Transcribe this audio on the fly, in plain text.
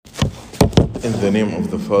In the name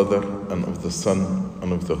of the Father, and of the Son,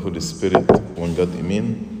 and of the Holy Spirit, one God,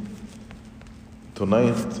 Amen.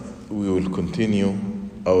 Tonight we will continue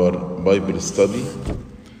our Bible study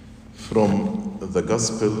from the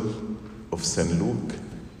Gospel of St. Luke,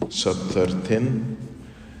 chapter 10.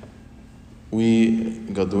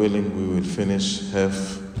 God willing, we will finish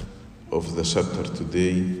half of the chapter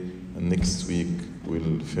today, and next week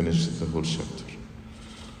we'll finish the whole chapter.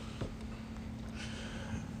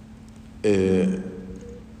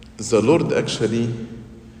 The Lord actually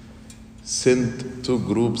sent two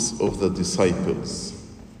groups of the disciples.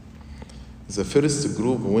 The first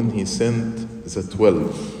group, when he sent the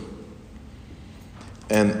 12.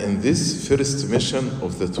 And in this first mission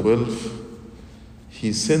of the 12,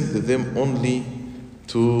 he sent them only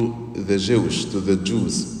to the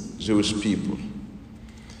Jewish people.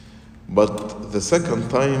 But the second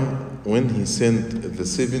time, when he sent the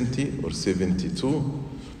 70 or 72,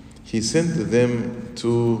 he sent them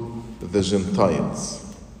to the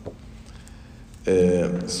Gentiles.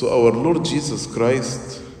 So our Lord Jesus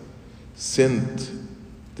Christ sent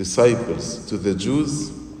disciples to the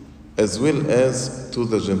Jews as well as to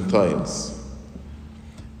the Gentiles.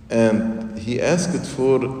 And he asked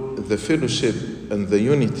for the fellowship and the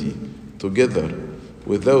unity together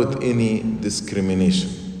without any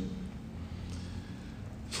discrimination.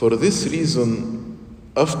 For this reason,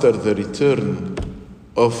 after the return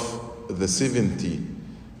of the 70,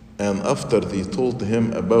 and after they told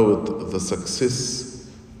him about the success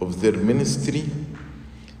of their ministry,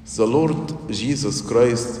 the Lord Jesus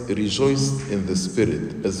Christ rejoiced in the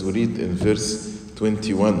Spirit, as we read in verse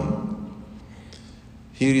 21.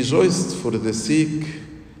 He rejoiced for the sake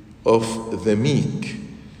of the meek.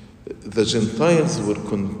 The Gentiles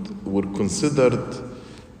were considered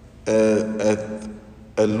at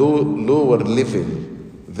a lower level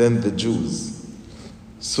than the Jews.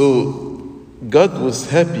 So God was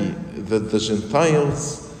happy that the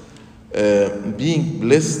Gentiles, being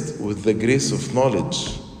blessed with the grace of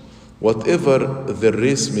knowledge, whatever their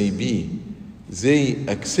race may be, they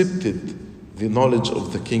accepted the knowledge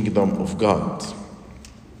of the kingdom of God.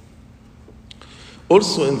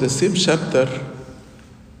 Also in the same chapter,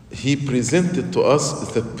 he presented to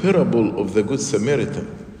us the parable of the Good Samaritan.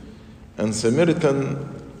 And Samaritan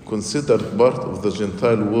considered part of the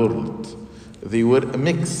Gentile world. They were a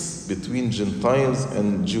mix between Gentiles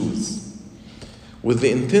and Jews, with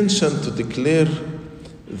the intention to declare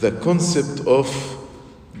the concept of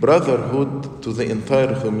brotherhood to the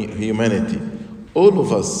entire humanity. All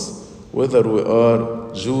of us, whether we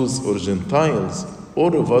are Jews or Gentiles,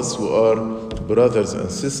 all of us who are brothers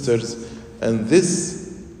and sisters, and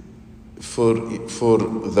this for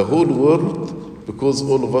the whole world, because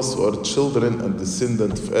all of us are children and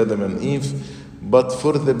descendants of Adam and Eve, but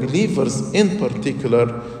for the believers in particular,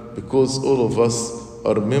 because all of us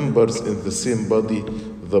are members in the same body,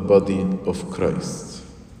 the body of Christ.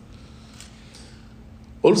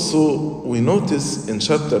 Also, we notice in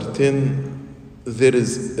chapter 10, there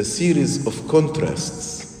is a series of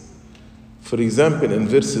contrasts. For example, in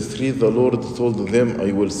verse 3, the Lord told them,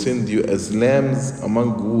 I will send you as lambs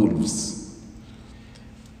among wolves.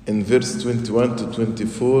 In verse 21 to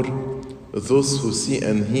 24, those who see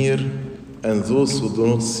and hear, and those who do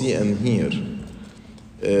not see and hear,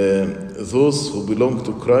 those who belong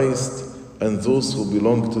to Christ and those who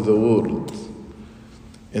belong to the world.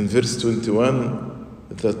 In verse 21,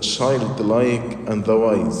 the childlike and the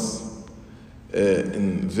wise.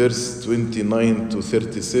 In verse 29 to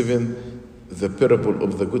 37, the parable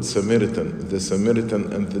of the Good Samaritan, the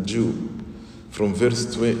Samaritan and the Jew. From verse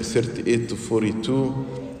 38 to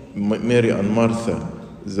 42, Mary and Martha,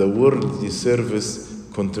 the worldly service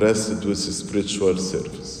contrasted with spiritual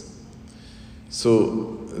service.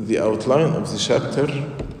 So the outline of the chapter,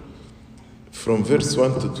 from verse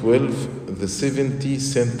 1 to 12, the 70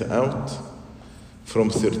 sent out. From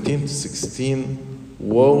 13 to 16,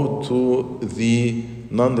 woe to the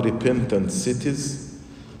non-repentant cities.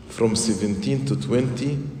 From 17 to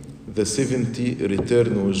 20, the 70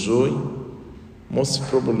 return with joy. Most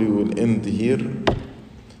probably will end here.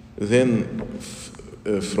 Then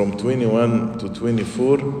from 21 to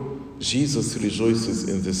 24, Jesus rejoices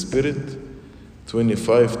in the Spirit.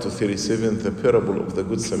 25 to 37, the parable of the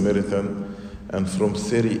Good Samaritan. And from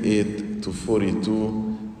 38 to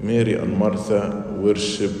 42, Mary and Martha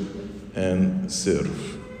worship and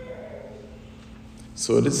serve.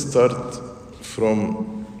 So let's start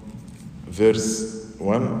from verse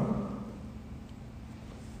 1.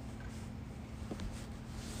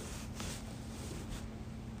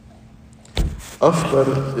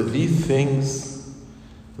 After these things,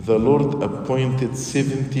 the Lord appointed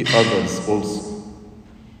 70 others also,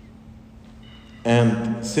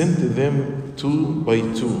 and sent them 2 by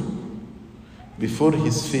 2 before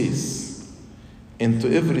his face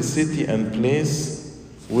into every city and place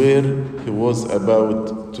where he was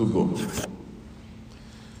about to go.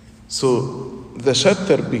 So the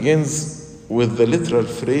chapter begins with the literal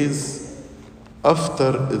phrase,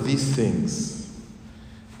 after these things.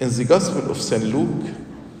 In the Gospel of St. Luke,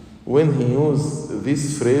 when he used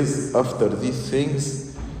this phrase, after these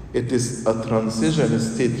things, it is a transition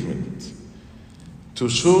statement to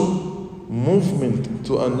show movement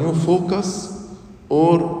to a new focus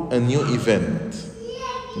or a new event.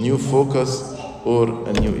 New focus or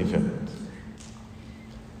a new event.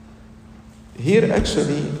 Here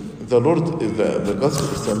actually, the Gospel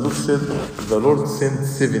of St. Luke said, the Lord sent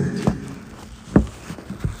 70.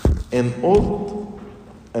 In old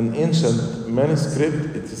and ancient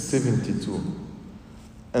manuscript, it is 72.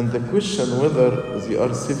 And the question whether they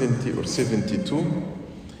are 70 or 72,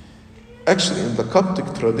 actually in the Coptic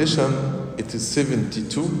tradition, it is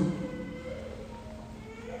 72.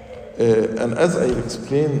 And as I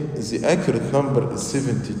explained, the accurate number is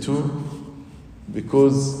 72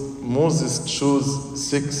 because Moses chose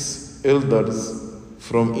 6 elders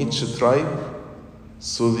from each tribe,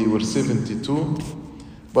 so they were 72.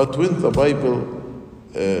 But when the Bible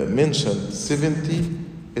mentioned 70,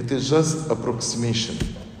 it is just approximation.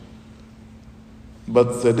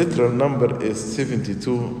 But the literal number is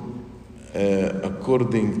 72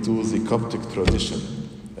 according to the Coptic tradition,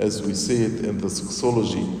 as we say it in the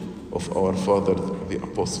doxology of our fathers, the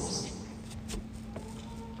apostles.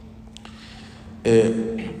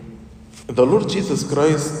 The Lord Jesus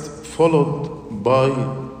Christ, followed by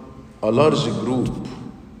a large group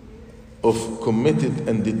of committed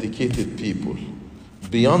and dedicated people,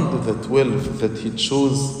 beyond the 12 that he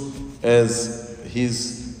chose as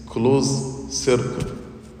his close circle.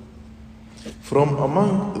 From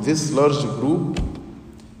among this large group,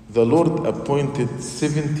 the Lord appointed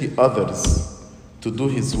 70 others to do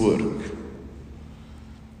his work.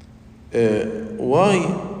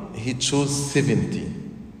 Why he chose 70?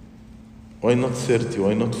 Why not 30?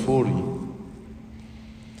 Why not 40?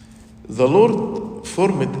 The Lord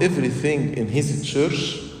formed everything in his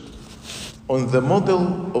church on the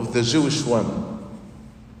model of the Jewish one.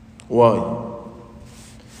 Why?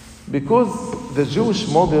 Because the Jewish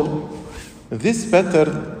model, this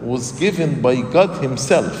pattern was given by God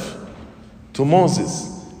himself to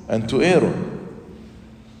Moses and to Aaron.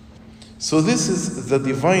 So this is the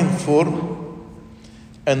divine form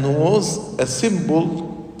and was a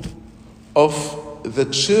symbol of the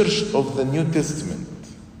church of the New Testament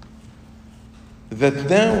that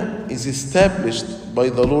now is established by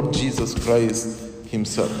the Lord Jesus Christ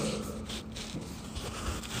himself.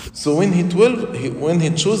 So when he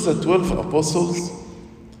chose the 12 apostles,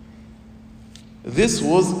 this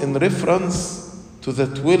was in reference to the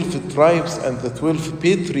 12 tribes and the 12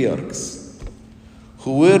 patriarchs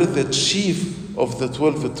who were the chief of the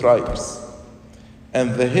 12 tribes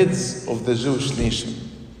and the heads of the Jewish nation.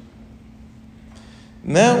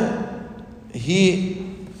 Now he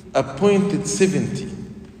appointed 70,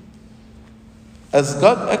 as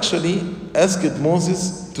God actually asked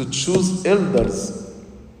Moses to choose elders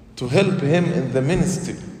to help him in the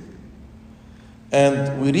ministry.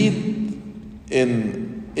 And we read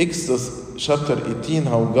in Exodus chapter 18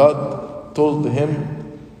 how God told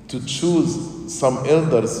him to choose some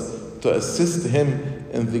elders to assist him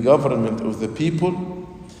in the government of the people.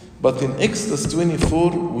 But in Exodus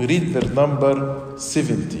 24, we read their number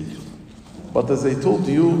 70. But as I told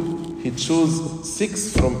you, he chose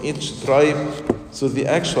 6 from each tribe, so the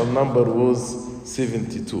actual number was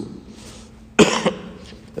 72.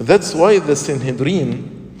 That's why the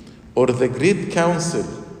Sanhedrin, or the great council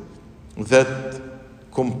that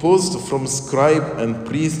composed from scribe and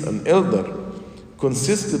priest and elder,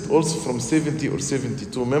 consisted also from 70 or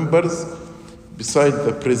 72 members, beside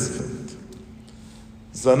the president.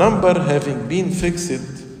 The number having been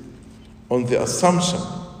fixed on the assumption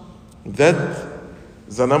that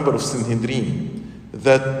the number of Sanhedrin,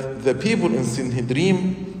 that the people in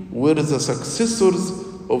Sanhedrin were the successors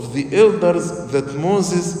of the elders that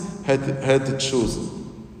Moses had chosen.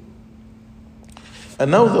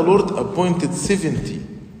 And now the Lord appointed 70.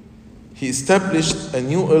 He established a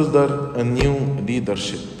new elder, a new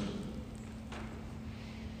leadership.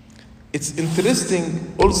 It's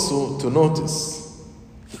interesting also to notice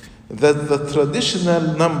that the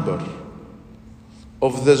traditional number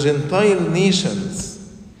of the Gentile nations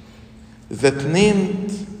that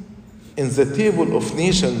named in the table of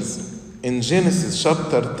nations in Genesis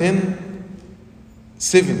chapter 10,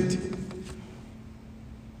 70.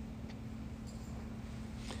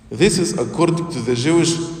 This is according to the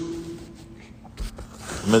Jewish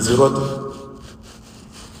Mazerati.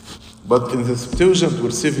 But in the Septuagint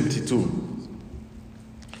were 72.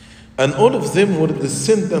 And all of them were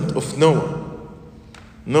descendants of Noah.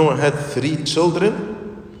 Noah had 3 children.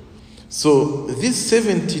 So these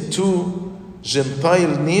 72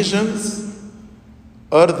 Gentile nations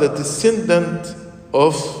are the descendant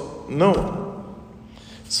of Noah.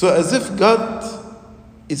 So as if God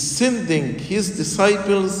is sending his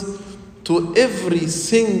disciples to every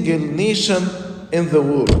single nation in the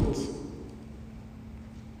world.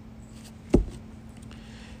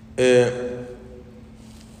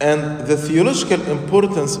 And the theological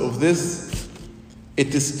importance of this,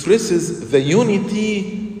 it stresses the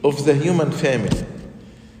unity of the human family.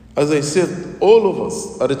 As I said, all of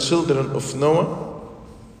us are the children of Noah.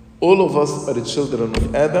 All of us are the children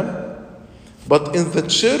of Adam. But in the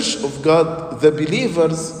church of God, the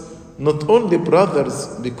believers, not only brothers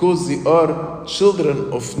because they are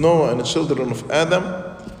children of Noah and children of Adam,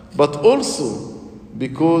 but also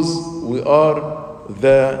because we are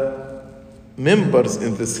the members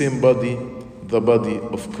in the same body, the body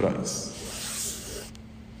of Christ.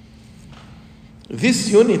 This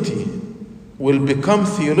unity will become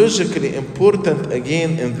theologically important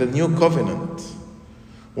again in the New Covenant,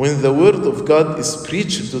 when the Word of God is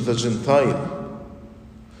preached to the Gentile,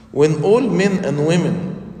 when all men and women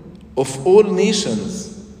of all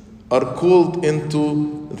nations are called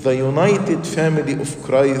into the united family of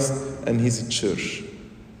Christ and His church.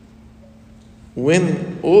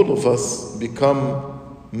 When all of us become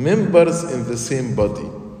members in the same body.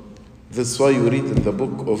 That's why you read in the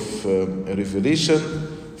book of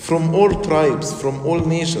Revelation, from all tribes, from all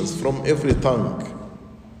nations, from every tongue.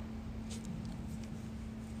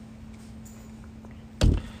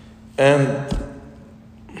 And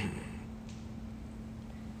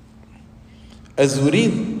as we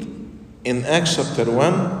read in Acts chapter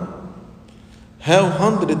 1, how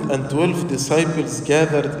 112 disciples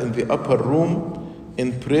gathered in the upper room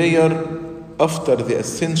in prayer after the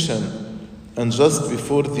ascension and just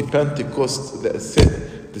before the Pentecost, the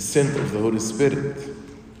descent of the Holy Spirit.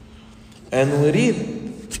 And we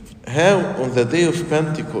read how on the day of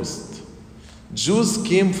Pentecost, Jews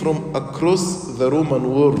came from across the Roman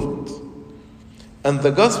world, and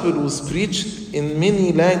the gospel was preached in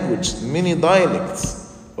many languages, many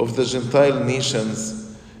dialects of the Gentile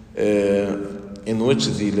nations in which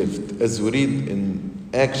they lived, as we read in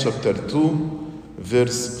Acts chapter 2,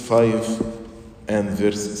 verse 5 and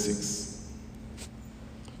verse 6.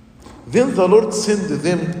 Then the Lord sent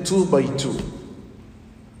them 2 by 2.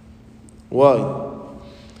 Why?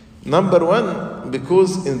 Number 1,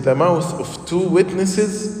 because in the mouth of 2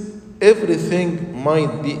 witnesses, everything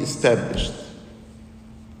might be established.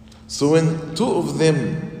 So when 2 of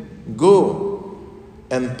them go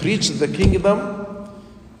and preach the kingdom,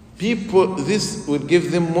 people, this will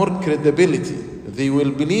give them more credibility. They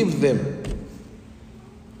will believe them.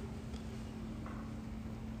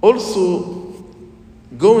 Also,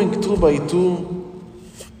 going 2 by 2,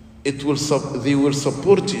 they will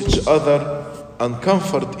support each other and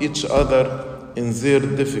comfort each other in their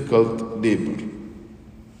difficult labor.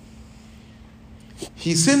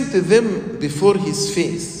 He sent them before his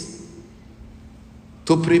face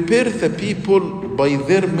to prepare the people by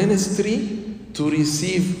their ministry to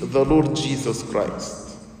receive the Lord Jesus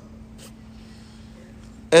Christ.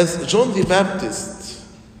 As John the Baptist,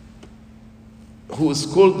 who is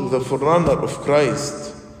called the forerunner of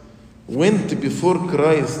Christ, went before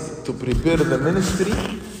Christ to prepare the ministry,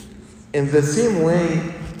 in the same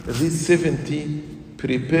way, these 70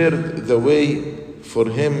 prepared the way for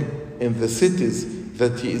him in the cities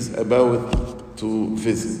that he is about to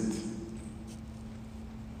visit.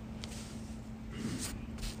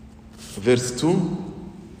 Verse 2,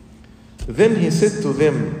 then he said to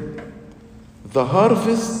them, the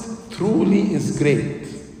harvest truly is great,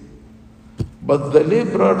 but the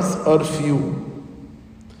laborers are few.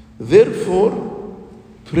 Therefore,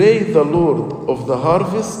 pray the Lord of the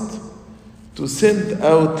harvest to send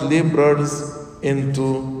out laborers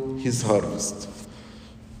into his harvest.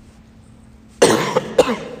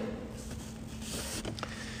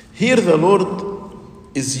 Here the Lord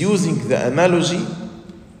is using the analogy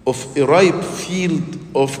of a ripe field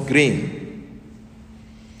of grain.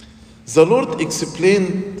 The Lord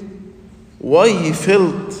explained why he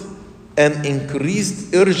felt an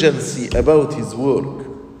increased urgency about his work.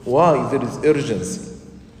 Why there is urgency?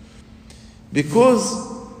 Because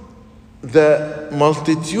the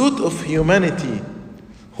multitude of humanity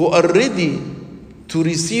who are ready to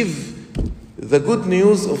receive the good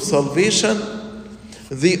news of salvation,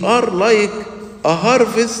 they are like a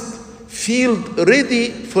harvest field ready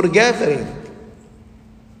for gathering.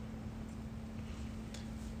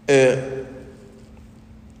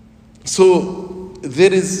 So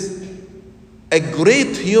there is a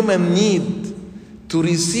great human need to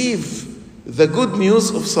receive the good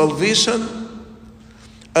news of salvation,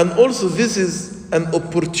 and also this is an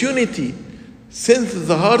opportunity, since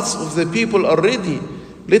the hearts of the people are ready.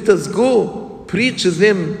 Let us go preach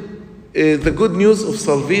them the good news of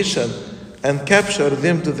salvation and capture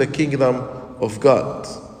them to the kingdom of God.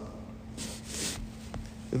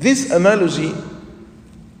 This analogy,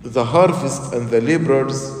 the harvest and the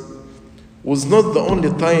laborers, was not the only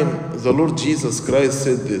time the Lord Jesus Christ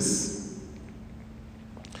said this.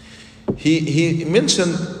 He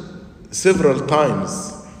mentioned several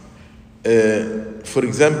times. For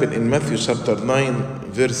example, in Matthew chapter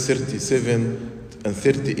 9, verse 37 and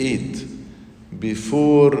 38,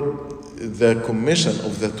 before the commission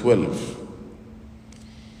of the 12.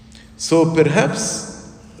 So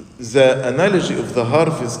perhaps the analogy of the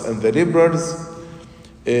harvest and the laborers,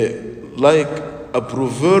 like a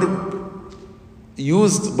proverb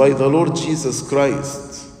used by the Lord Jesus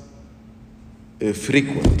Christ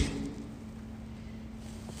frequently.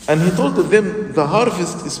 And he told them, the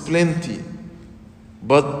harvest is plenty,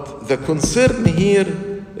 but the concern here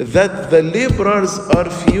that the laborers are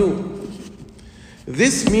few.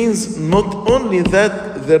 This means not only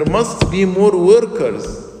that there must be more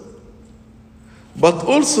workers, but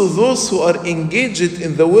also those who are engaged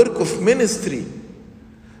in the work of ministry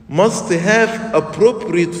must have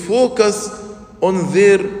appropriate focus on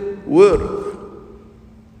their work.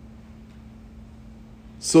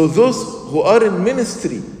 So those who are in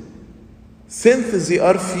ministry, since they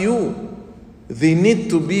are few, they need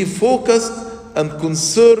to be focused and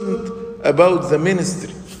concerned about the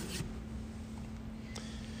ministry.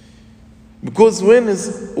 Because when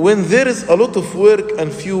there is a lot of work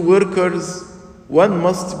and few workers, one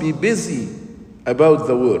must be busy about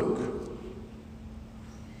the work.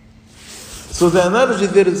 So the analogy,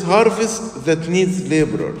 there is harvest that needs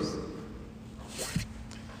laborers.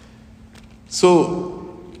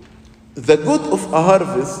 So the good of a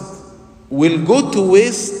harvest will go to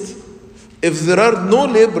waste if there are no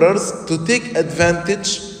laborers to take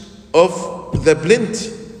advantage of the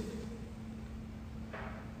plenty.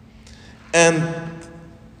 And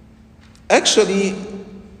actually,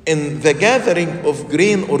 in the gathering of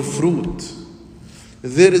grain or fruit,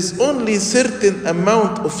 there is only certain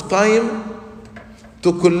amount of time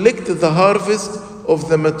to collect the harvest of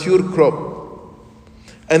the mature crop.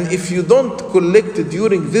 And if you don't collect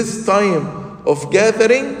during this time of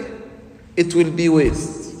gathering, it will be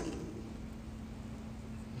waste.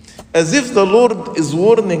 As if the Lord is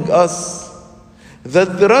warning us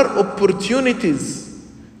that there are opportunities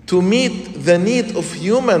to meet the need of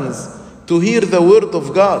humans to hear the word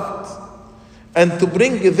of God and to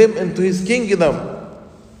bring them into His kingdom.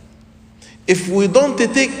 If we don't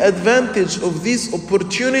take advantage of these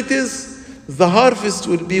opportunities, the harvest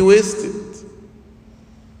will be wasted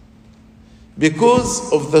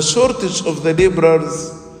because of the shortage of the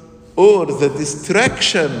laborers or the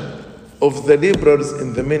distraction of the laborers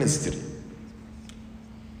in the ministry.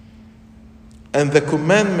 And the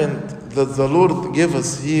commandment that the Lord gave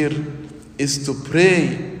us here is to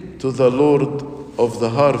pray to the Lord of the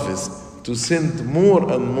harvest to send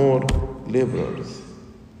more and more laborers.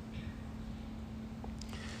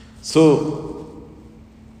 So,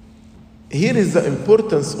 here is the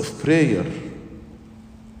importance of prayer.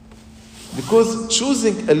 Because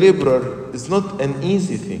choosing a laborer is not an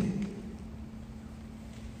easy thing.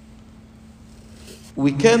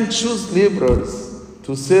 We can choose laborers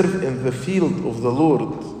to serve in the field of the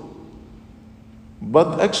Lord.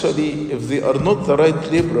 But actually, if they are not the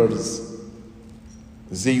right laborers,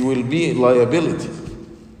 they will be liability.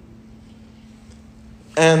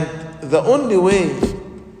 And the only way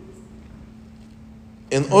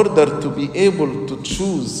in order to be able to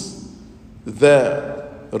choose the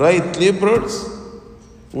right laborers,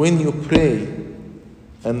 when you pray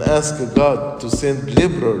and ask God to send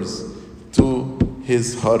laborers to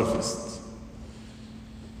His harvest.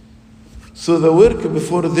 So the work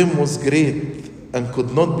before them was great and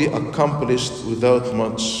could not be accomplished without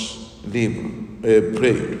much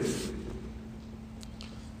prayer.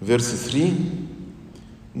 Verse 3,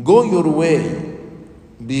 go your way.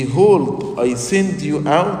 Behold, I send you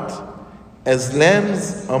out as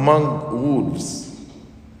lambs among wolves.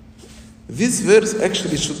 This verse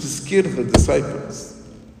actually should scare the disciples,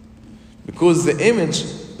 because the image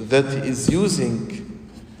that he is using,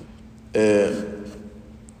 the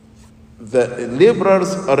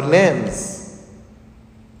laborers are lambs,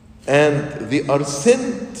 and they are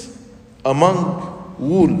sent among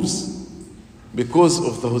wolves because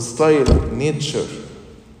of the hostile nature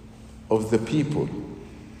of the people.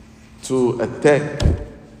 to attack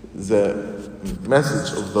the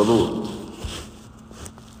message of the Lord.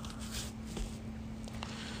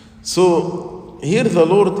 So here the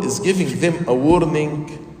Lord is giving them a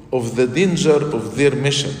warning of the danger of their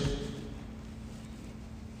mission.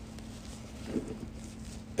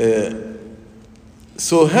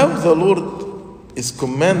 So how the Lord is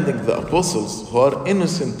commanding the apostles, who are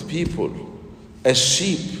innocent people, as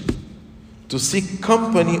sheep, to seek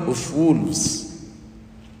company of wolves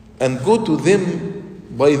and go to them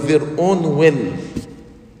by their own will.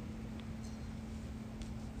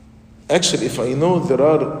 Actually, if I know there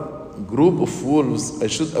are a group of wolves, I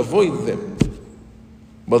should avoid them.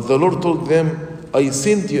 But the Lord told them, I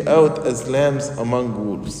send you out as lambs among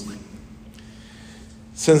wolves.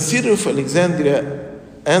 St. Cyril of Alexandria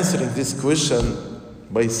answering this question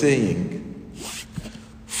by saying,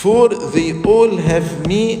 for they all have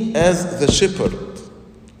me as the shepherd.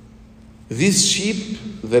 These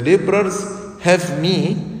sheep, the laborers, have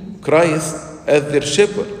me, Christ, as their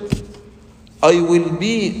shepherd. I will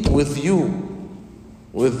be with you,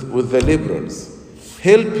 with the laborers,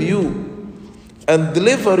 help you, and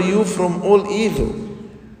deliver you from all evil.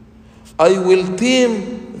 I will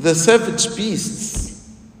tame the savage beasts.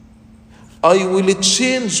 I will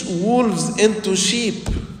change wolves into sheep,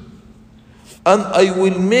 and I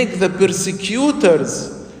will make the persecutors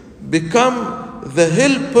become the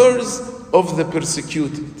helpers of the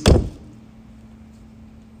persecuted.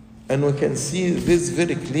 And we can see this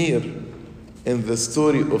very clear in the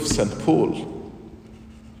story of St. Paul.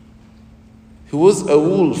 He was a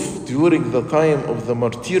wolf during the time of the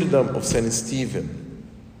martyrdom of St. Stephen.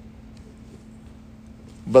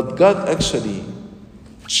 But God actually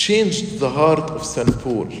changed the heart of St.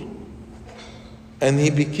 Paul, and he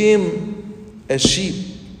became a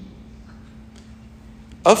sheep.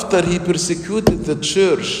 After he persecuted the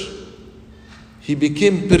church, he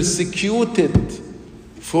became persecuted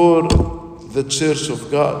for the church of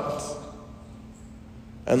God.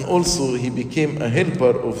 And also he became a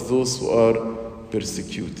helper of those who are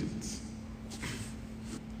persecuted.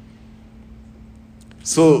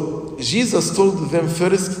 So Jesus told them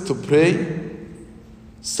first to pray,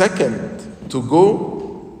 second to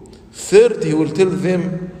go, third he will tell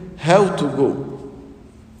them how to go.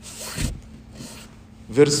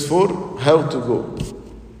 Verse 4, how to go.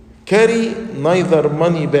 Carry neither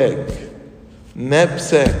money bag,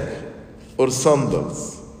 knapsack, or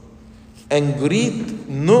sandals, and greet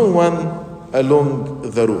no one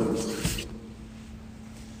along the road.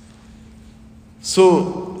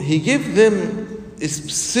 So he gave them a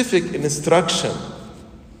specific instruction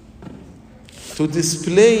to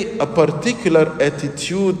display a particular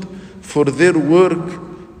attitude for their work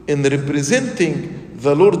in representing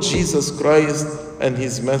the Lord Jesus Christ and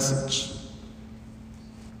his message.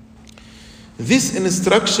 This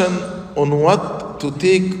instruction on what to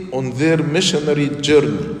take on their missionary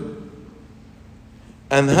journey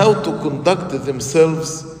and how to conduct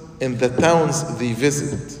themselves in the towns they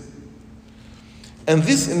visit. And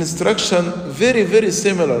this instruction very, very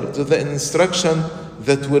similar to the instruction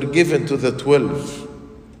that were given to the 12,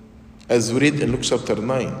 as we read in Luke chapter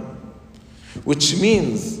 9, which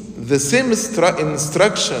means the same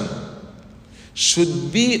instruction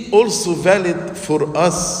should be also valid for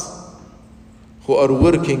us who are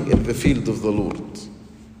working in the field of the Lord,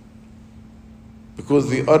 because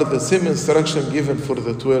they are the same instruction given for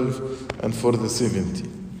the 12 and for the 70.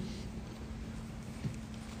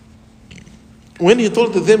 When he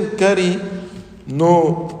told them, carry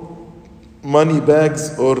no money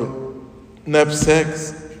bags or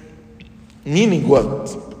knapsacks, meaning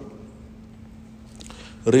what?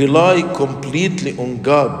 Rely completely on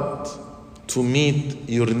God to meet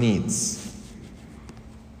your needs.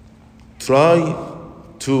 Try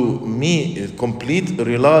to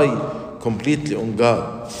rely completely on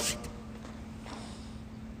God.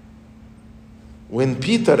 When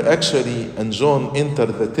Peter actually and John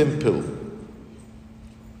entered the temple,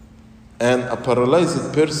 and a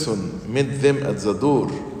paralyzed person met them at the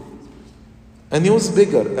door, and he was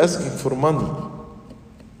beggar, asking for money.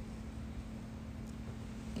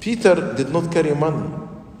 Peter did not carry money,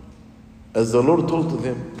 as the Lord told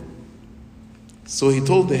them. So he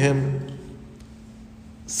told him,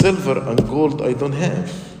 silver and gold I don't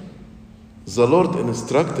have. The Lord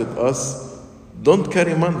instructed us, don't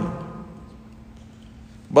carry money.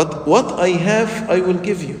 But what I have, I will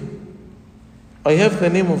give you. I have the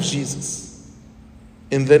name of Jesus.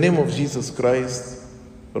 In the name of Jesus Christ,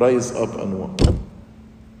 rise up and walk.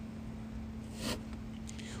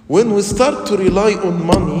 When we start to rely on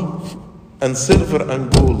money and silver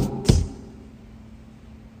and gold,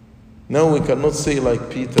 now we cannot say like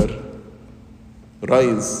Peter,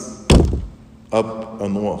 rise up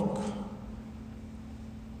and walk.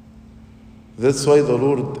 That's why the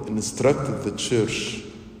Lord instructed the church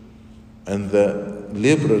and the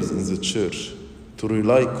laborers in the church to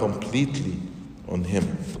rely completely on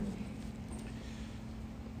Him.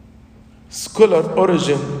 Scholar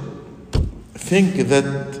Origen think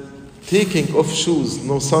that taking off shoes,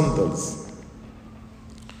 no sandals.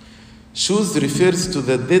 Shoes refers to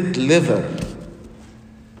the dead leather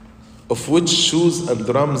of which shoes and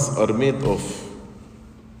drums are made of.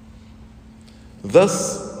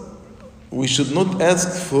 Thus, we should not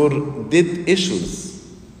ask for dead issues,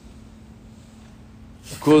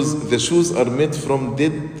 because the shoes are made from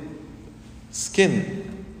dead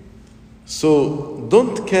skin. So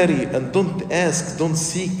don't carry and don't ask, don't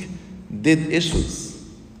seek dead issues.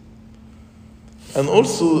 And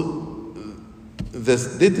also, the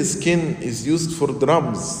dead skin is used for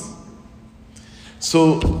drums.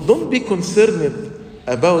 So don't be concerned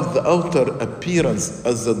about the outer appearance,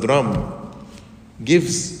 as the drum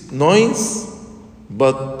gives noise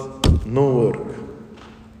but no work.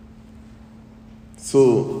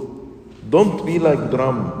 So don't be like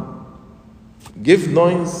drum. Give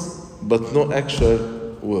noise but no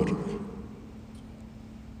actual work.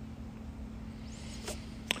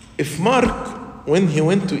 If Mark, when he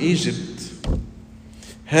went to Egypt,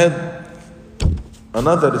 had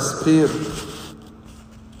another spare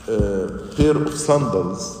pair of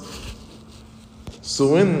sandals,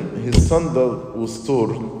 so when his sandal was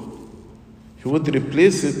torn, he would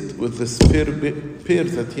replace it with the spare pair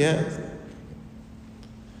that he had.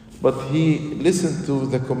 But he listened to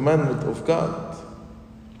the commandment of God.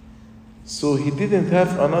 So he didn't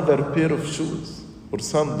have another pair of shoes or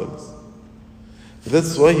sandals.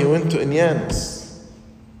 That's why he went to Enyanos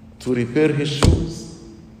to repair his shoes.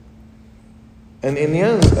 And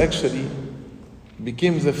Enyanos actually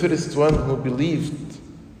became the first one who believed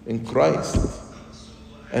in Christ.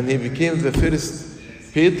 And he became the first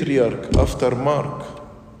patriarch after Mark.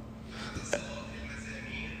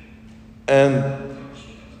 And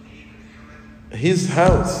his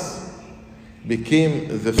house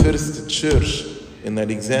became the first church in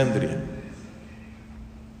Alexandria.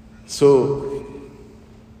 So,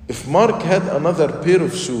 if Mark had another pair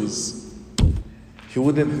of shoes, he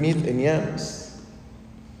wouldn't meet Enyanos.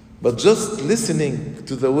 But just listening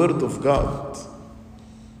to the word of God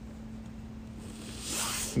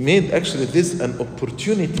made actually this an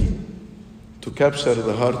opportunity to capture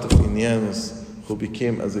the heart of Enyanos, who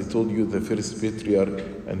became, as I told you, the first patriarch,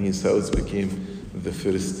 and his house became the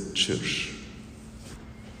first church.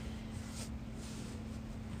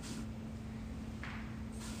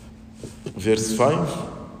 Verse 5.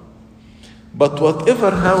 But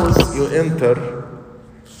whatever house you enter,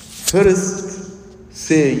 first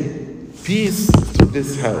say, peace to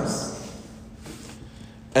this house.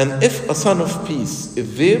 And if a son of peace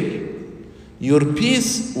is there, your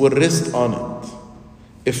peace will rest on it.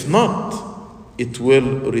 If not, it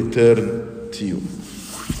will return to you.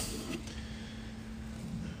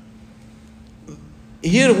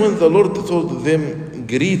 Here, when the Lord told them,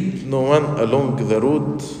 greet no one along the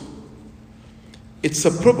road, it's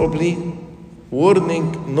a probably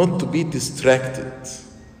warning not to be distracted,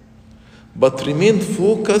 but remain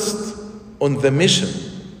focused on the mission.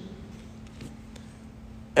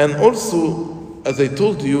 And also, as I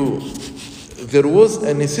told you, there was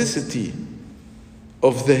a necessity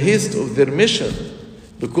of the haste of their mission,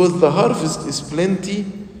 because the harvest is plenty,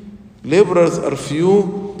 laborers are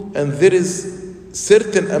few, and there is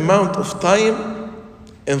certain amount of time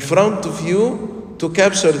in front of you to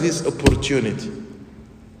capture this opportunity.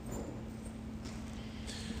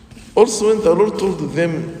 Also, when the Lord told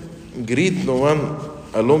them, greet no one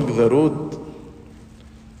along the road,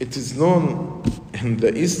 it is known in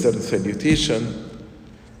the Eastern salutation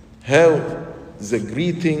how the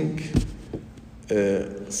greeting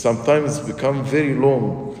sometimes become very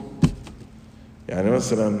long. يعني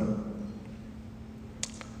مثلا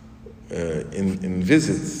in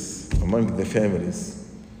visits among the families,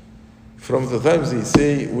 from the time they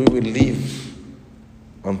say we will leave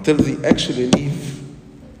until they actually leave,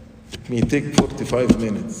 it may take 45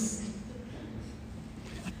 minutes.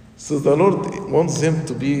 So the Lord wants them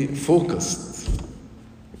to be focused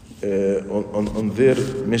on their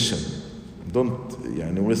mission. Don't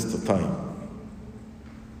waste the time.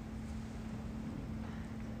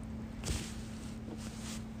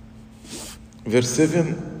 Verse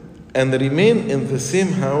 7, and remain in the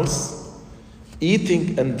same house,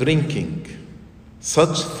 eating and drinking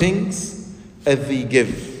such things as they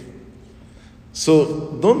give.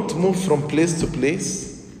 So don't move from place to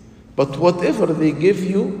place, but whatever they give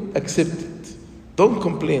you, accept it. Don't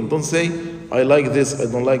complain. Don't say, I like this, I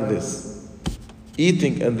don't like this.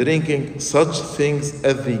 eating and drinking such things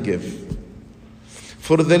as they give.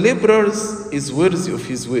 For the laborers is worthy of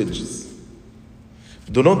his wages.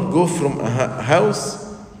 Do not go from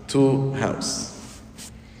house to house.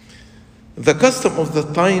 The custom of the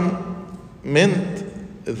time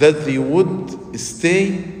meant that they would stay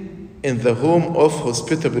in the home of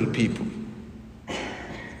hospitable people.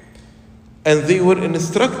 And they were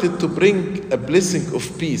instructed to bring a blessing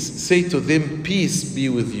of peace. Say to them, peace be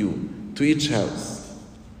with you, to each house.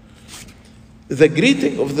 The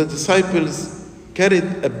greeting of the disciples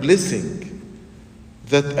carried a blessing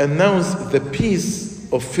that announced the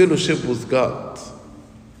peace of fellowship with God.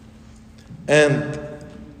 And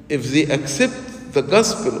if they accept the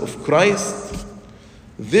gospel of Christ,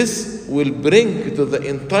 this will bring to the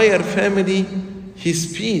entire family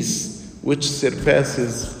his peace, which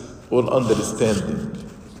surpasses all understanding.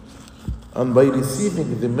 And by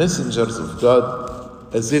receiving the messengers of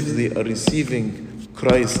God as if they are receiving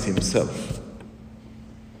Christ himself.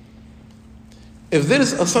 If there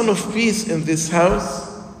is a son of peace in this house,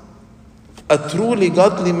 a truly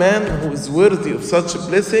godly man who is worthy of such a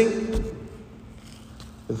blessing,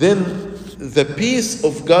 then the peace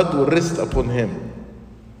of God will rest upon him.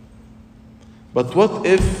 But what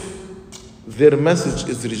if their message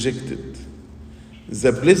is rejected?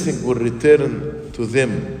 The blessing will return to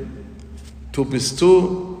them to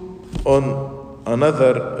bestow on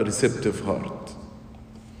another receptive heart.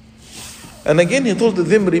 And again he told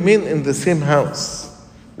them, remain in the same house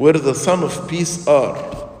where the Son of Peace are,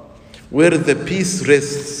 where the peace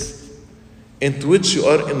rests, into which you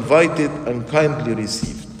are invited and kindly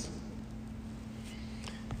received.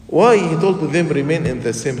 Why he told them remain in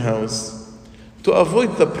the same house? To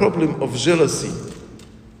avoid the problem of jealousy,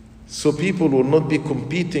 so people will not be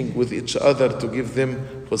competing with each other to give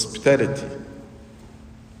them hospitality.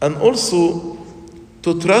 And also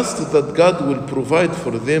to trust that God will provide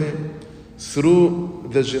for them through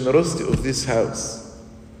the generosity of this house.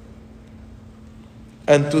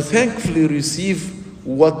 And to thankfully receive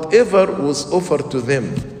whatever was offered to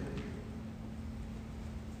them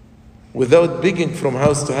without begging from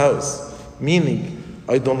house to house. Meaning,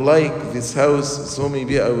 I don't like this house, so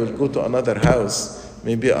maybe I will go to another house.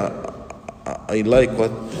 Maybe I like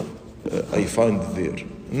what I find there.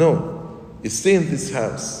 No, stay in this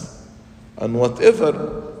house. And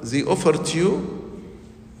whatever they offer to you,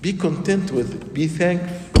 be content with it. Be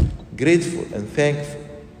thankful, grateful, and thankful.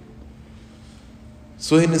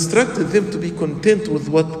 So he instructed them to be content with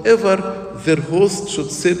whatever their host should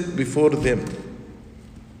set before them.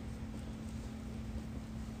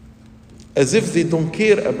 As if they don't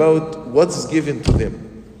care about what's given to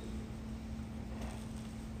them.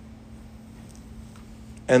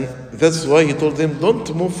 And that's why he told them,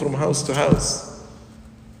 don't move from house to house,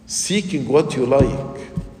 seeking what you like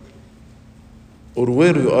or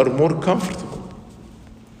where you are more comfortable.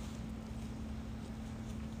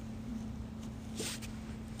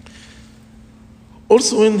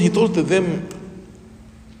 Also, when he told them,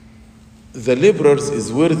 the laborers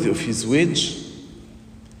is worthy of his wage,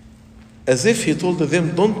 as if he told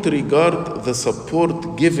them, don't regard the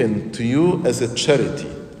support given to you as a charity,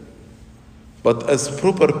 but as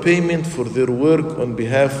proper payment for their work on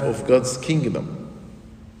behalf of God's kingdom.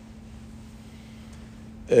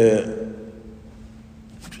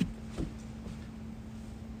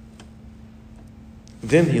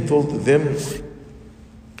 Then he told them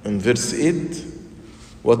in verse 8,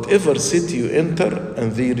 whatever city you enter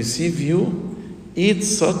and they receive you, eat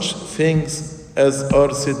such things as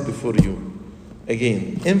are set before you.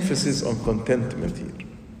 Again, emphasis on contentment here.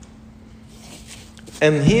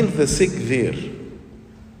 And heal the sick there,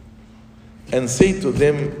 and say to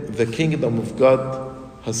them, the kingdom of God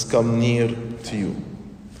has come near to you.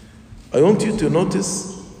 I want you to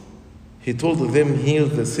notice, he told them, heal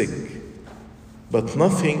the sick, but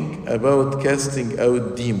nothing about casting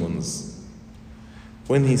out demons.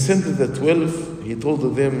 When he sent the 12, he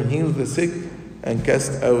told them, heal the sick and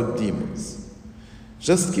cast out demons.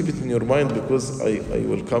 Just keep it in your mind, because I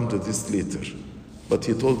will come to this later. But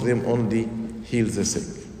he told them only, heal the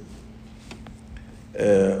sick.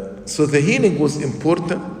 So the healing was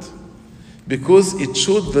important because it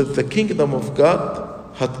showed that the kingdom of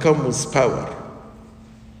God had come with power.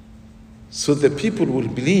 So the people will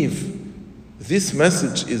believe this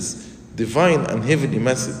message is divine and heavenly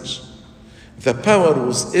message. The power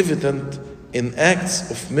was evident in acts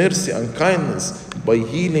of mercy and kindness by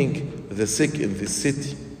healing the sick in this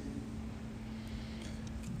city.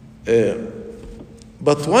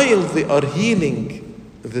 But while they are healing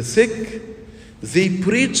the sick, they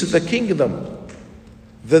preach the kingdom,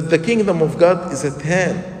 that the kingdom of God is at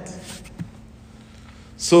hand.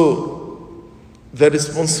 So the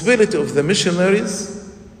responsibility of the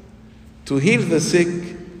missionaries to heal the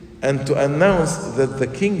sick and to announce that the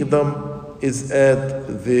kingdom is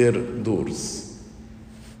at their doors.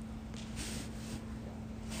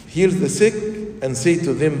 Heal the sick and say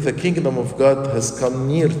to them, the kingdom of God has come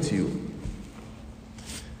near to you.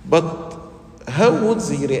 But how would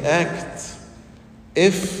they react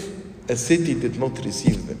if a city did not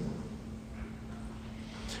receive them?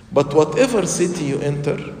 But whatever city you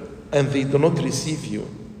enter and they do not receive you,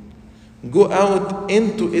 go out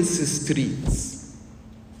into its streets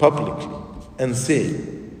publicly and say,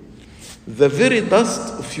 the very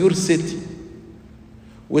dust of your city,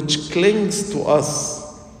 which clings to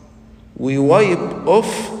us, we wipe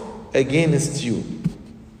off against you.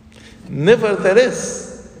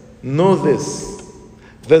 Nevertheless, know this,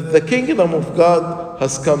 that the kingdom of God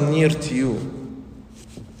has come near to you,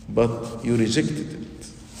 but you rejected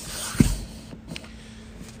it.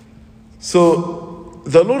 So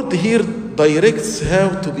the Lord here directs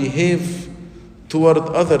how to behave toward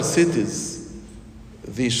other cities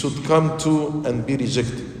they should come to and be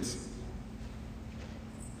rejected.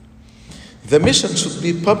 The mission should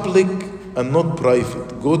be public and not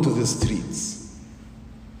private. Go to the streets.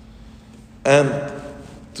 And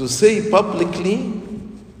to say publicly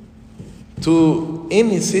to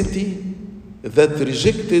any city that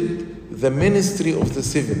rejected the ministry of the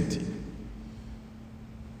 70,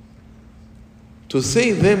 to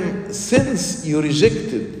say them, since you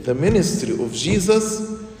rejected the ministry of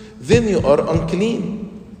Jesus, then you are unclean.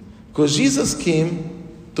 Because Jesus came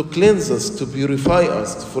to cleanse us, to purify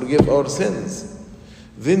us, to forgive our sins.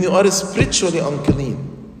 Then you are spiritually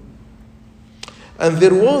unclean. And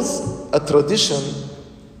there was a tradition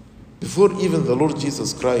before even the Lord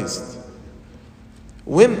Jesus Christ.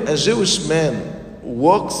 When a Jewish man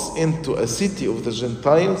walks into a city of the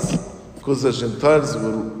Gentiles, because the Gentiles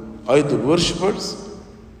were idol worshippers,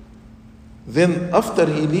 then after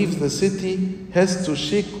he leaves the city, has to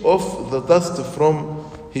shake off the dust from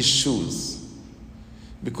his shoes,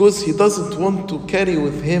 because he doesn't want to carry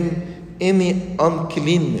with him any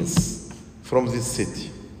uncleanness from this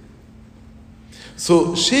city.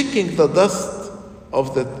 So shaking the dust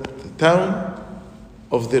of the town,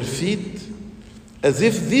 of their feet, as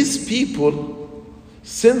if these people,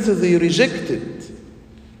 since they rejected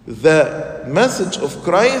the message of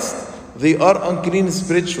Christ, they are unclean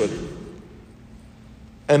spiritually.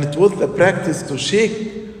 And it was the practice to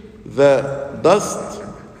shake the dust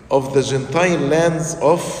of the Gentile lands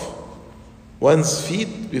off one's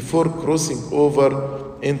feet before crossing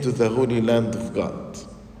over into the holy land of God.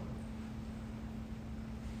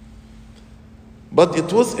 But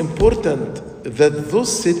it was important that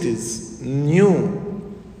those cities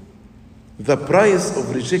knew the price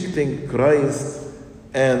of rejecting Christ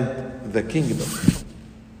and the kingdom.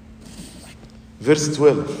 Verse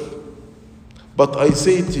 12, but I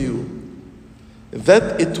say to you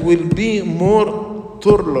that it will be more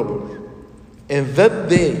tolerable in that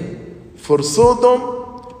day for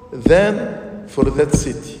Sodom than for that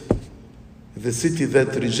city, the city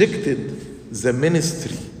that rejected the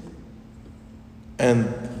ministry and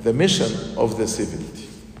the mission of the 70.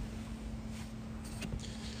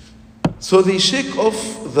 So they shake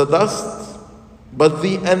off the dust, but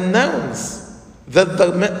they announce that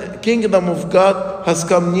the kingdom of God has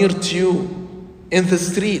come near to you in the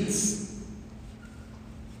streets.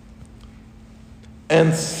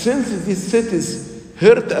 And since these cities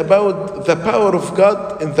heard about the power of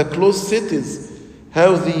God in the closed cities,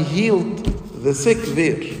 how they healed the sick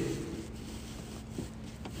there,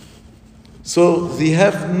 so they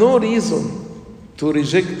have no reason to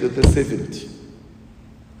reject the 70.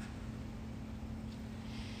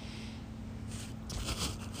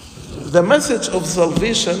 The message of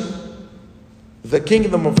salvation, the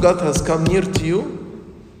kingdom of God has come near to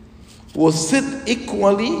you, was said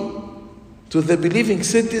equally to the believing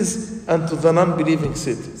cities and to the non-believing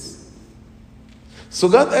cities. So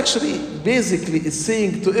God actually basically is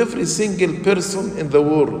saying to every single person in the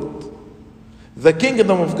world, the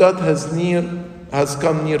kingdom of God has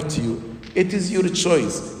come near to you. It is your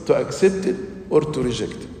choice to accept it or to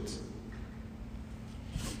reject it.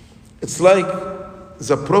 It's like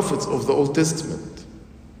the prophets of the Old Testament.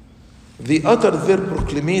 They uttered their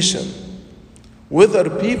proclamation, whether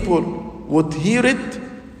people would hear it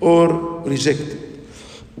or reject it.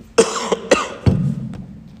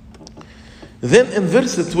 Then in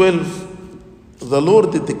verse 12, the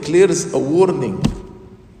Lord declares a warning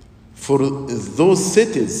for those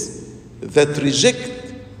cities that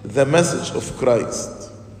reject the message of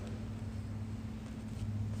Christ.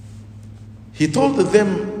 He told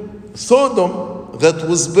them, Sodom that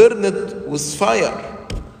was burned with fire,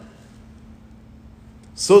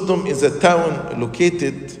 Sodom is a town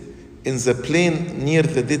located in the plain near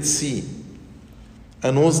the Dead Sea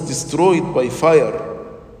and was destroyed by fire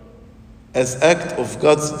as act of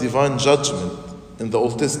God's divine judgment in the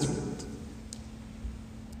Old Testament.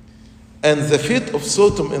 And the fate of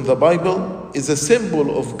Sodom in the Bible is a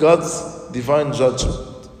symbol of God's divine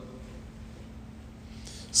judgment.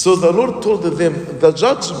 So the Lord told them the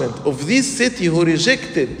judgment of this city who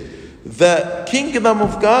rejected the kingdom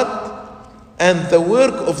of God and the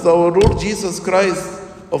work of our Lord Jesus Christ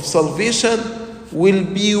of salvation will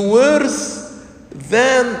be worse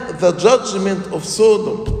than the judgment of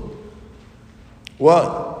Sodom.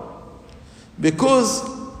 Why? Because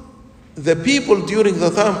the people during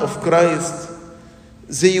the time of Christ,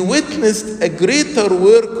 they witnessed a greater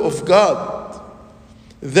work of God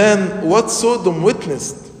than what Sodom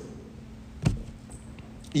witnessed.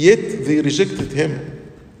 Yet they rejected him.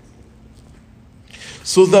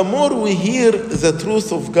 So the more we hear the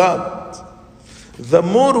truth of God, the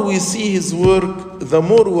more we see his work, the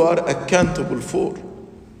more we are accountable for.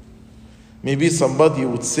 Maybe somebody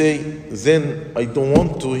would say, then I don't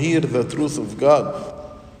want to hear the truth of God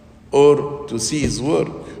or to see his work.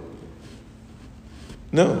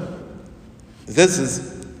 No, this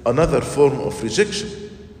is another form of rejection.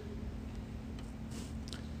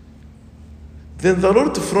 Then the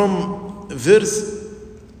Lord, from verse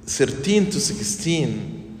 13 to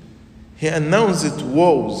 16, he announced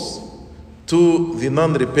woes to the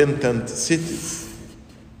non-repentant cities.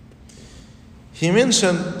 He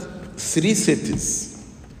mentioned 3 cities.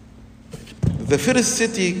 The first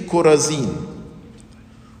city, Chorazin.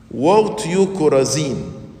 Woe to you,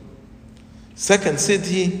 Chorazin. Second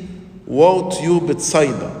city, woe to you,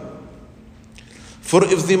 Bethsaida. For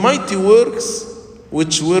if the mighty works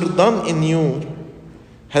which were done in you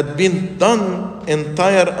had been done in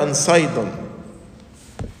Tyre and Sidon,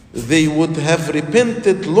 they would have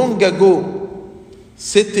repented long ago,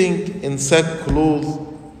 sitting in sackcloth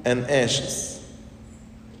and ashes.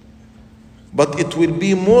 But it will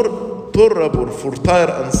be more tolerable for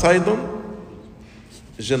Tyre and Sidon,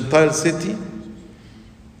 Gentile city,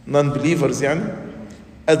 non-believers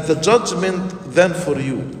at the judgment than for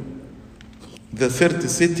you. The third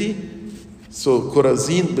city, so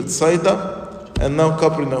Chorazin, Bethsaida, and now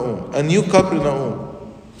Capernaum, a new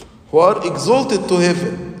Capernaum, who are exalted to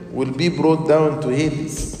heaven, will be brought down to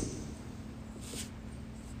Hades.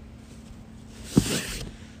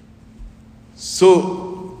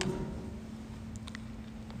 So,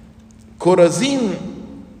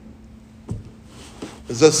 Chorazin,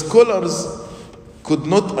 the scholars could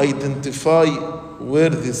not identify where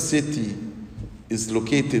this city is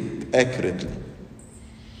located accurately.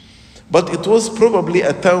 But it was probably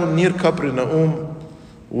a town near Capernaum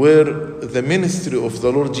where the ministry of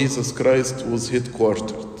the Lord Jesus Christ was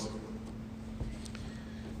headquartered.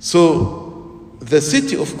 So the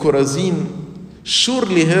city of Chorazin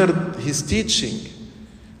surely heard his teaching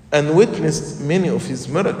and witnessed many of his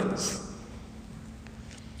miracles.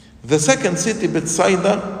 The second city,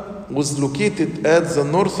 Bethsaida, was located at the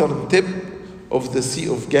northern tip of the Sea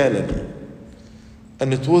of Galilee,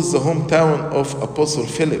 and it was the hometown of Apostle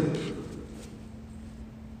Philip.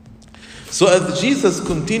 So as Jesus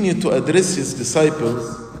continued to address his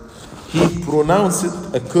disciples, he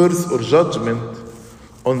pronounced a curse or judgment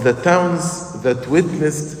on the towns that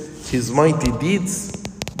witnessed his mighty deeds,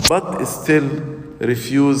 but still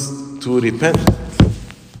refused to repent.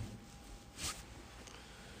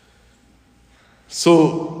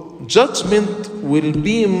 So judgment will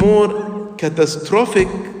be more catastrophic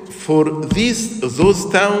for those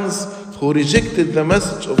towns who rejected the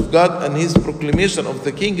message of God and his proclamation of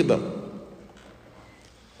the kingdom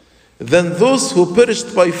than those who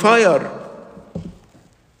perished by fire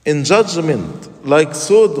in judgment, like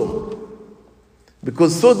Sodom.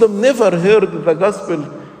 Because Sodom never heard the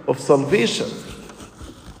gospel of salvation.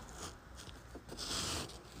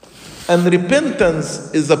 And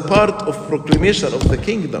repentance is a part of proclamation of the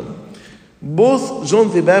kingdom. Both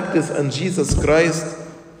John the Baptist and Jesus Christ,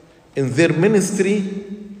 in their ministry,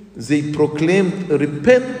 they proclaimed,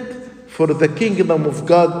 repent, for the kingdom of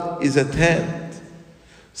God is at hand.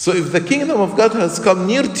 So if the kingdom of God has come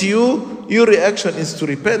near to you, your reaction is to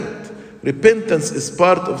repent. Repentance is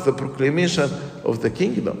part of the proclamation of the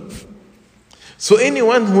kingdom. So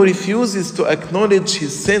anyone who refuses to acknowledge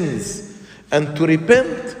his sins and to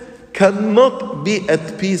repent cannot be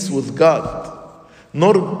at peace with God,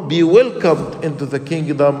 nor be welcomed into the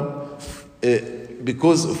kingdom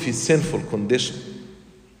because of his sinful condition.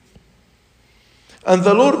 And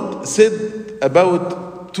the Lord said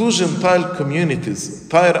about 2 Gentile communities,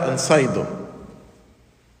 Tyre and Sidon,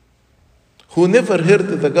 who never heard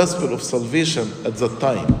the gospel of salvation at that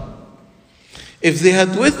time. If they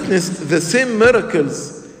had witnessed the same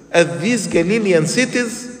miracles as these Galilean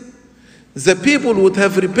cities, the people would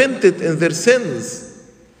have repented in their sins,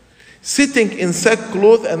 sitting in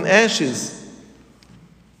sackcloth and ashes.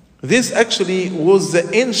 This actually was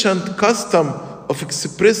the ancient custom of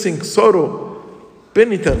expressing sorrow,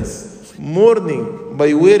 penitence, mourning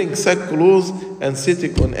by wearing sackcloth and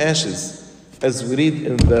sitting on ashes, as we read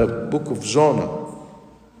in the book of Jonah.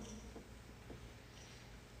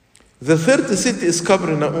 The third city is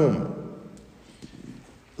Capernaum.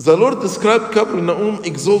 The Lord described Capernaum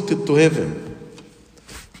exalted to heaven,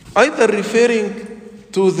 either referring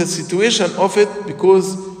to the situation of it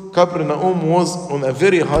because Capernaum was on a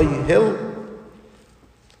very high hill,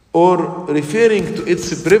 or referring to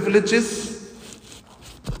its privileges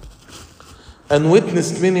and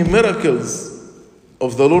witnessed many miracles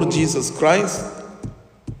of the Lord Jesus Christ,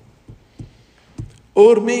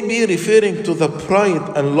 or maybe referring to the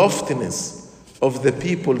pride and loftiness of the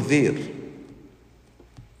people there.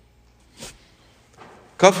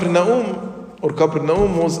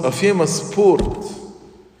 Capernaum was a famous port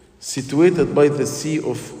situated by the Sea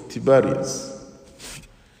of Tiberias.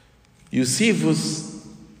 Eusebius,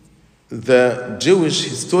 the Jewish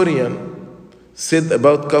historian, said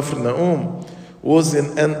about Capernaum was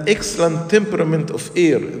in an excellent temperament of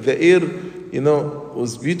air. The air,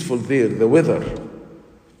 was beautiful there, the weather,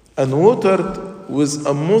 and watered with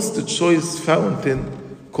a most choice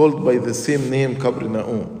fountain called by the same name,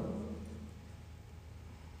 Capernaum.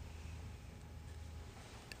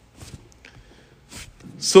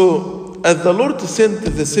 So, as the Lord sent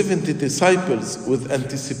the 70 disciples with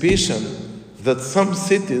anticipation that some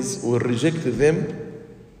cities will reject them,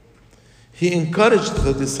 he encouraged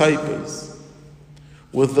the disciples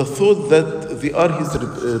with the thought that they are his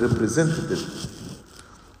representatives,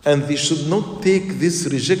 and they should not take this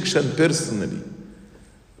rejection personally.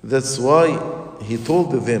 That's why he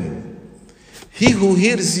told them, "He who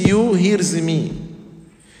hears you hears me.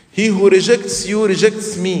 He who rejects you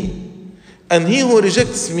rejects me. And he who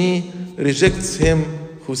rejects me rejects him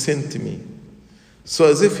who sent me." So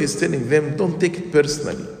as if he's telling them, don't take it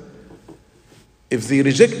personally. If they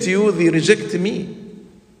reject you, they reject me.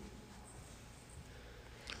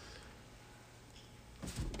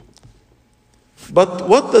 But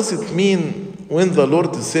what does it mean when the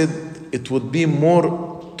Lord said it would be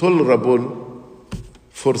more tolerable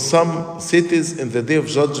for some cities in the day of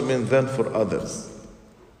judgment than for others?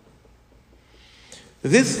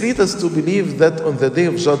 This leads us to believe that on the day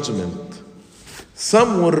of judgment,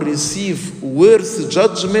 some will receive worse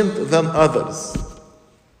judgment than others.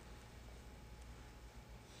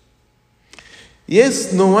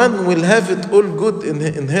 Yes, no one will have it all good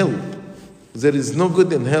in hell. There is no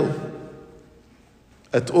good in hell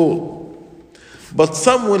at all. But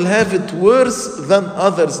some will have it worse than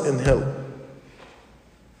others in hell.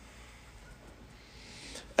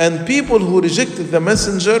 And people who rejected the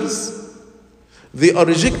messengers, they are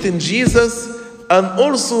rejecting Jesus and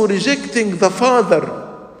also rejecting the Father,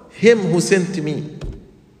 him who sent me.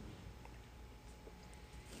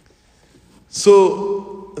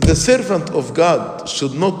 So the servant of God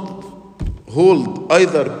should not hold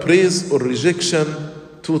either praise or rejection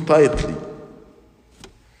too tightly,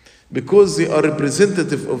 because they are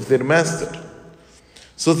representative of their master.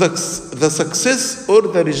 So the success or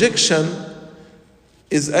the rejection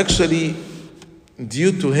is actually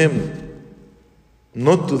due to him,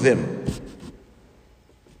 not to them.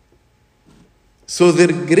 So their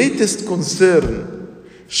greatest concern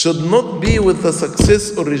should not be with the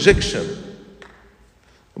success or rejection,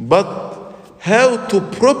 but how to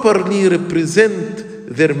properly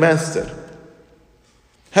represent their master.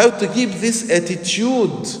 How to keep this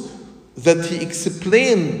attitude that he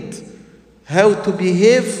explained, how to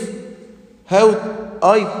behave, how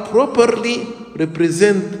I properly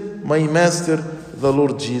represent my master, the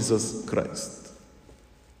Lord Jesus Christ.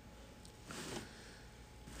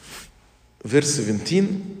 Verse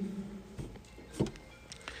 17,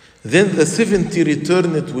 then the 70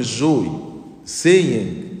 returned with joy,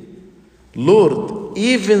 saying, Lord,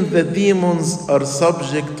 even the demons are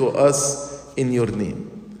subject to us in your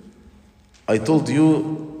name. I told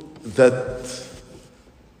you that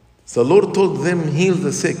the Lord told them, heal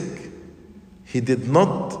the sick. He did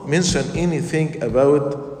not mention anything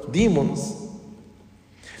about demons.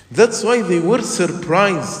 That's why they were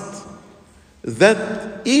surprised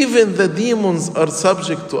that even the demons are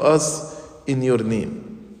subject to us in your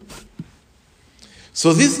name.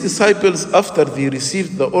 So these disciples, after they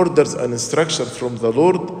received the orders and instructions from the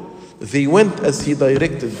Lord, they went as he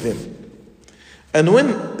directed them. And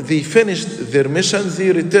when they finished their mission,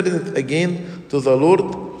 they returned again to the Lord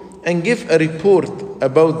and gave a report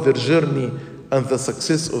about their journey and the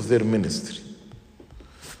success of their ministry.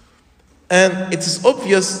 And it is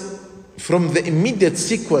obvious from the immediate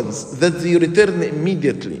sequence that they returned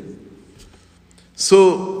immediately.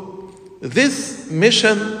 So this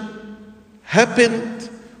mission happened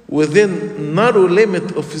within narrow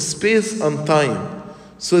limit of space and time.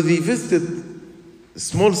 So they visited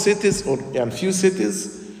small cities or few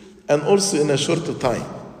cities, and also in a short time.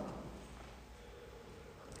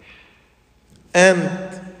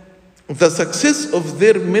 And the success of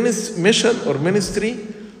their mission or ministry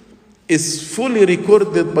is fully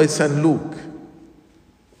recorded by St. Luke,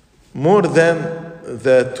 more than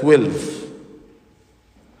the 12.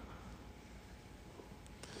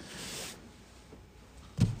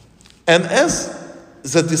 And as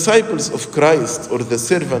the disciples of Christ or the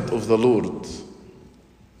servant of the Lord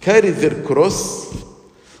carry their cross,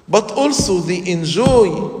 but also they enjoy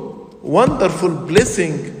wonderful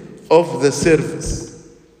blessing of the service.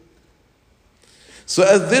 So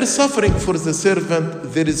as they're suffering for the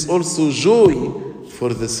servant, there is also joy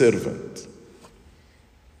for the servant.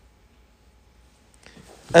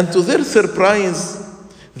 And to their surprise,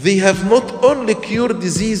 they have not only cured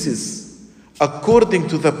diseases according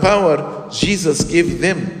to the power Jesus gave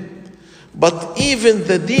them, but even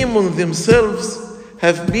the demons themselves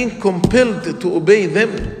have been compelled to obey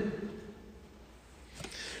them.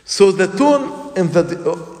 So the tone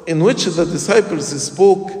in which the disciples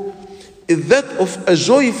spoke is that of a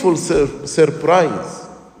joyful surprise.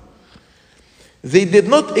 They did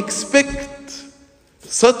not expect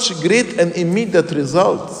such great and immediate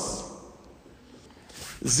results.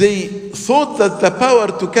 They thought that the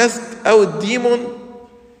power to cast out demons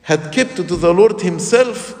had kept to the Lord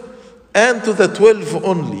himself and to the 12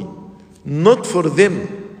 only, not for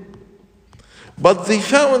them. But they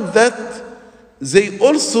found that they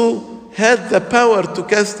also had the power to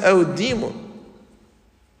cast out demons,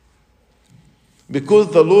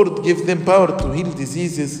 because the Lord gave them power to heal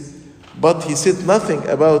diseases, but he said nothing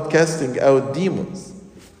about casting out demons.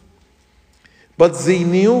 But they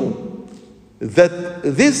knew that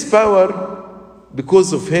this power,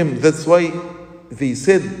 because of him, that's why they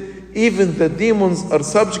said, even the demons are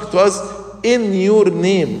subject to us in your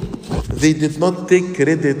name. They did not take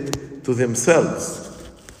credit to themselves.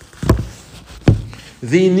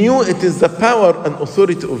 They knew it is the power and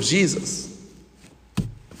authority of Jesus.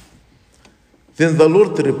 Then the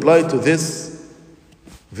Lord replied to this,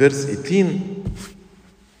 verse 18,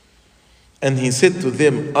 and he said to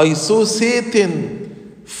them, I saw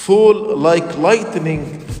Satan fall like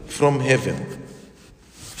lightning from heaven.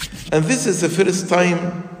 And this is the first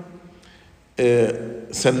time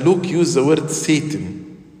St. Luke used the word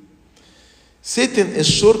Satan. Satan is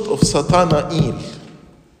short of Satanael.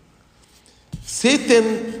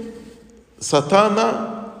 Satan,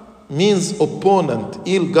 Satana means opponent,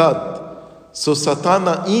 il God. So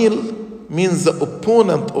Satanael means the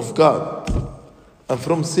opponent of God. And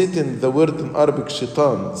from Satan, the word in Arabic,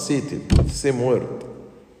 shaitan, Satan, the same word.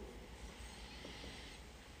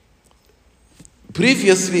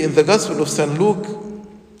 Previously in the Gospel of St. Luke,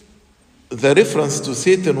 the reference to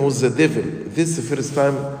Satan was the devil. This is the first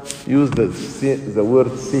time used the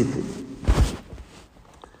word Satan.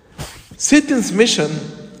 Satan's mission,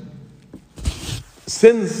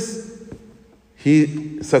 since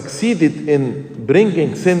he succeeded in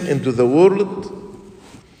bringing sin into the world,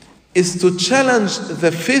 is to challenge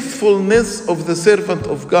the faithfulness of the servant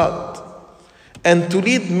of God and to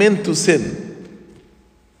lead men to sin.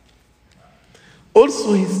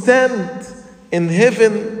 Also, he stands in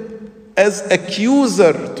heaven as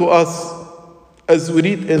accuser to us, as we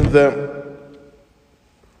read in the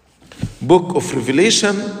book of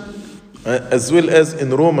Revelation, as well as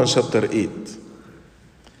in Romans chapter 8.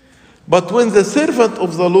 But when the servant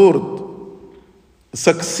of the Lord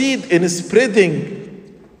succeeds in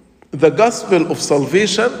spreading the gospel of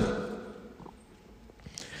salvation,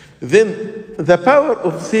 then the power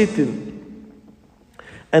of Satan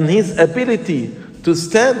and his ability to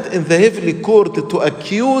stand in the heavenly court to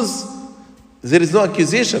accuse, there is no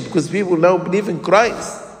accusation because people now believe in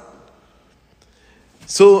Christ.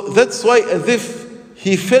 So that's why, as if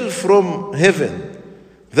he fell from heaven,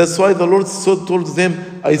 that's why the Lord told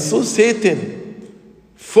them, I saw Satan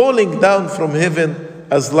falling down from heaven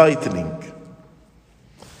as lightning.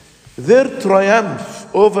 Their triumph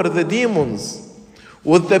over the demons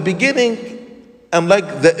was the beginning and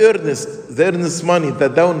like the earnest money, the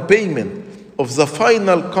down payment of the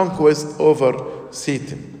final conquest over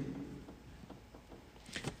Satan.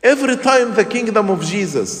 Every time the kingdom of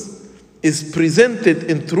Jesus is presented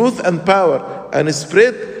in truth and power and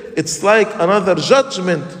spread, it's like another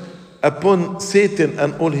judgment upon Satan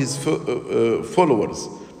and all his followers,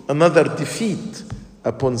 another defeat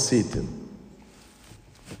upon Satan.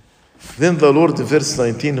 Then the Lord, verse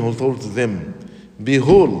 19, who told them,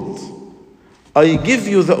 behold, I give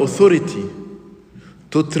you the authority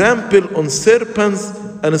to trample on serpents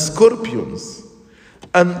and scorpions,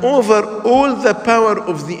 and over all the power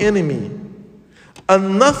of the enemy,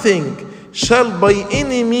 and nothing shall by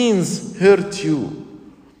any means hurt you.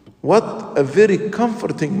 What a very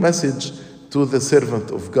comforting message to the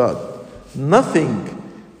servant of God. Nothing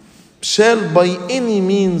shall by any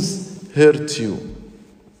means hurt you.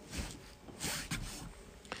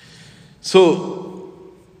 So,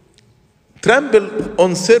 trample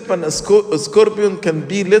on serpent and scorpion can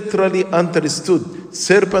be literally understood.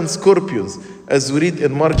 Serpent, scorpions, as we read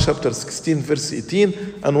in Mark chapter 16, verse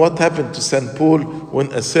 18, and what happened to St. Paul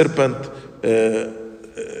when a serpent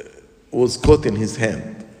was caught in his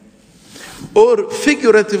hand. Or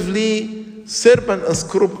figuratively, serpent and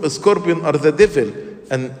scorpion are the devil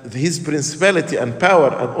and his principality and power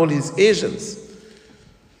and all his agents.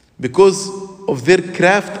 Because of their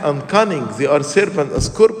craft and cunning, they are serpent and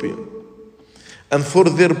scorpion. And for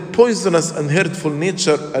their poisonous and hurtful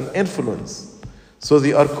nature and influence, so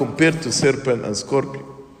they are compared to serpent and scorpion.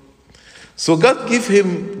 So God gave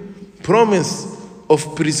him promise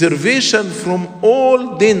of preservation from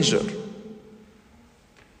all danger.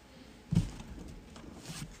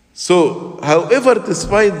 So, however,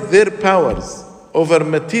 despite their powers over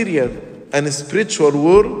material and spiritual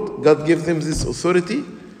world, God gave them this authority,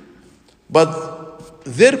 but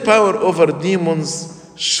their power over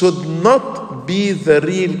demons should not be the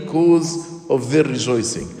real cause of their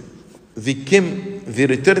rejoicing. They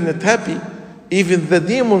returned happy. Even the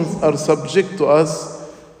demons are subject to us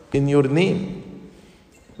in your name.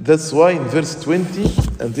 That's why in verse 20,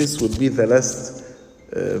 and this will be the last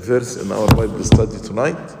verse in our Bible study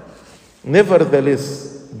tonight,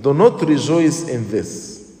 nevertheless, do not rejoice in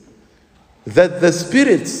this, that the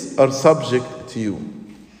spirits are subject to you,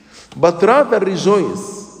 but rather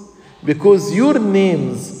rejoice because your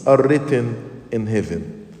names are written in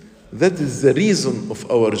heaven. That is the reason of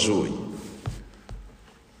our joy.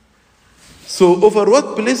 So over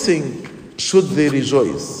what blessing should they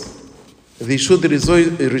rejoice? They should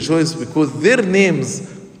rejoice because their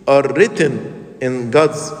names are written in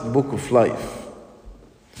God's book of life.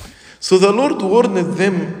 So the Lord warned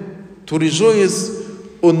them to rejoice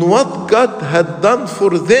on what God had done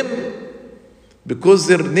for them, because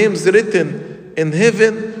their names written in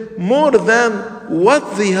heaven, more than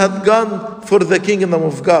what they had done for the kingdom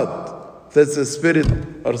of God, that the Spirit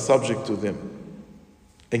are subject to them.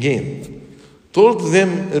 Again, told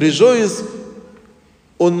them, rejoice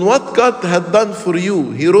on what God had done for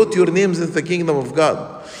you. He wrote your names in the kingdom of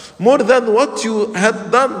God. More than what you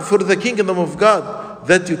had done for the kingdom of God,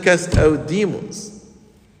 that you cast out demons.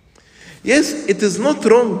 Yes, it is not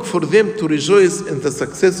wrong for them to rejoice in the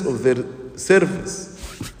success of their service.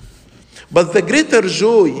 But the greater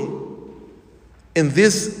joy in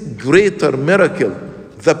this greater miracle,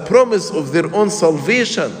 the promise of their own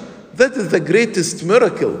salvation, that is the greatest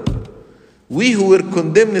miracle. We who were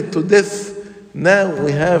condemned to death, now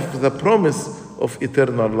we have the promise of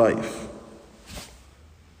eternal life.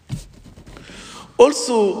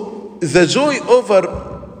 Also, the joy over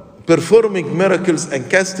performing miracles and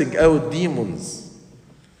casting out demons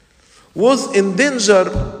was in danger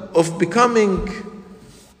of becoming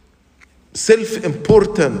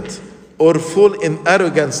self-important or fall in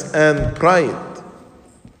arrogance and pride.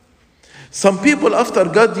 Some people, after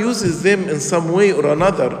God uses them in some way or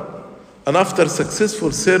another, and after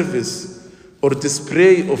successful service or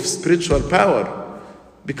display of spiritual power,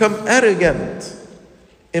 become arrogant,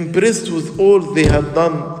 impressed with all they had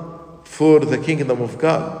done for the kingdom of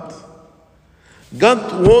God.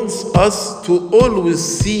 God wants us to always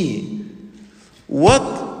see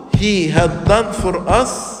what He had done for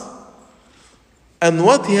us, and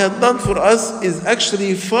what He had done for us is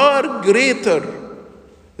actually far greater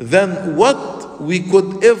than what we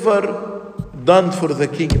could ever done for the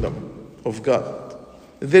kingdom of God.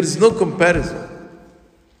 There is no comparison.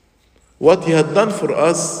 What He had done for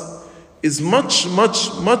us is much,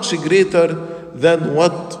 much, much greater than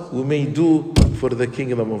what we may do for the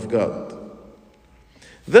kingdom of God.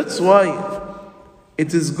 That's why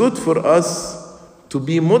it is good for us to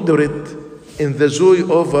be moderate in the joy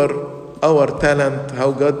over our talent,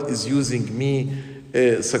 how God is using me,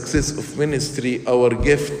 success of ministry, our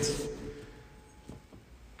gift.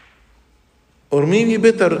 Or maybe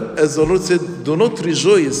better, as the Lord said, do not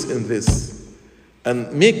rejoice in this,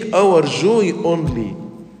 and make our joy only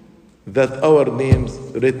that our names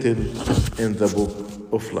written in the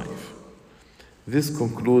book of life. This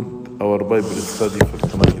concludes our Bible study for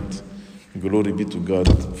tonight. Glory be to God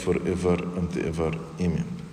forever and ever. Amen.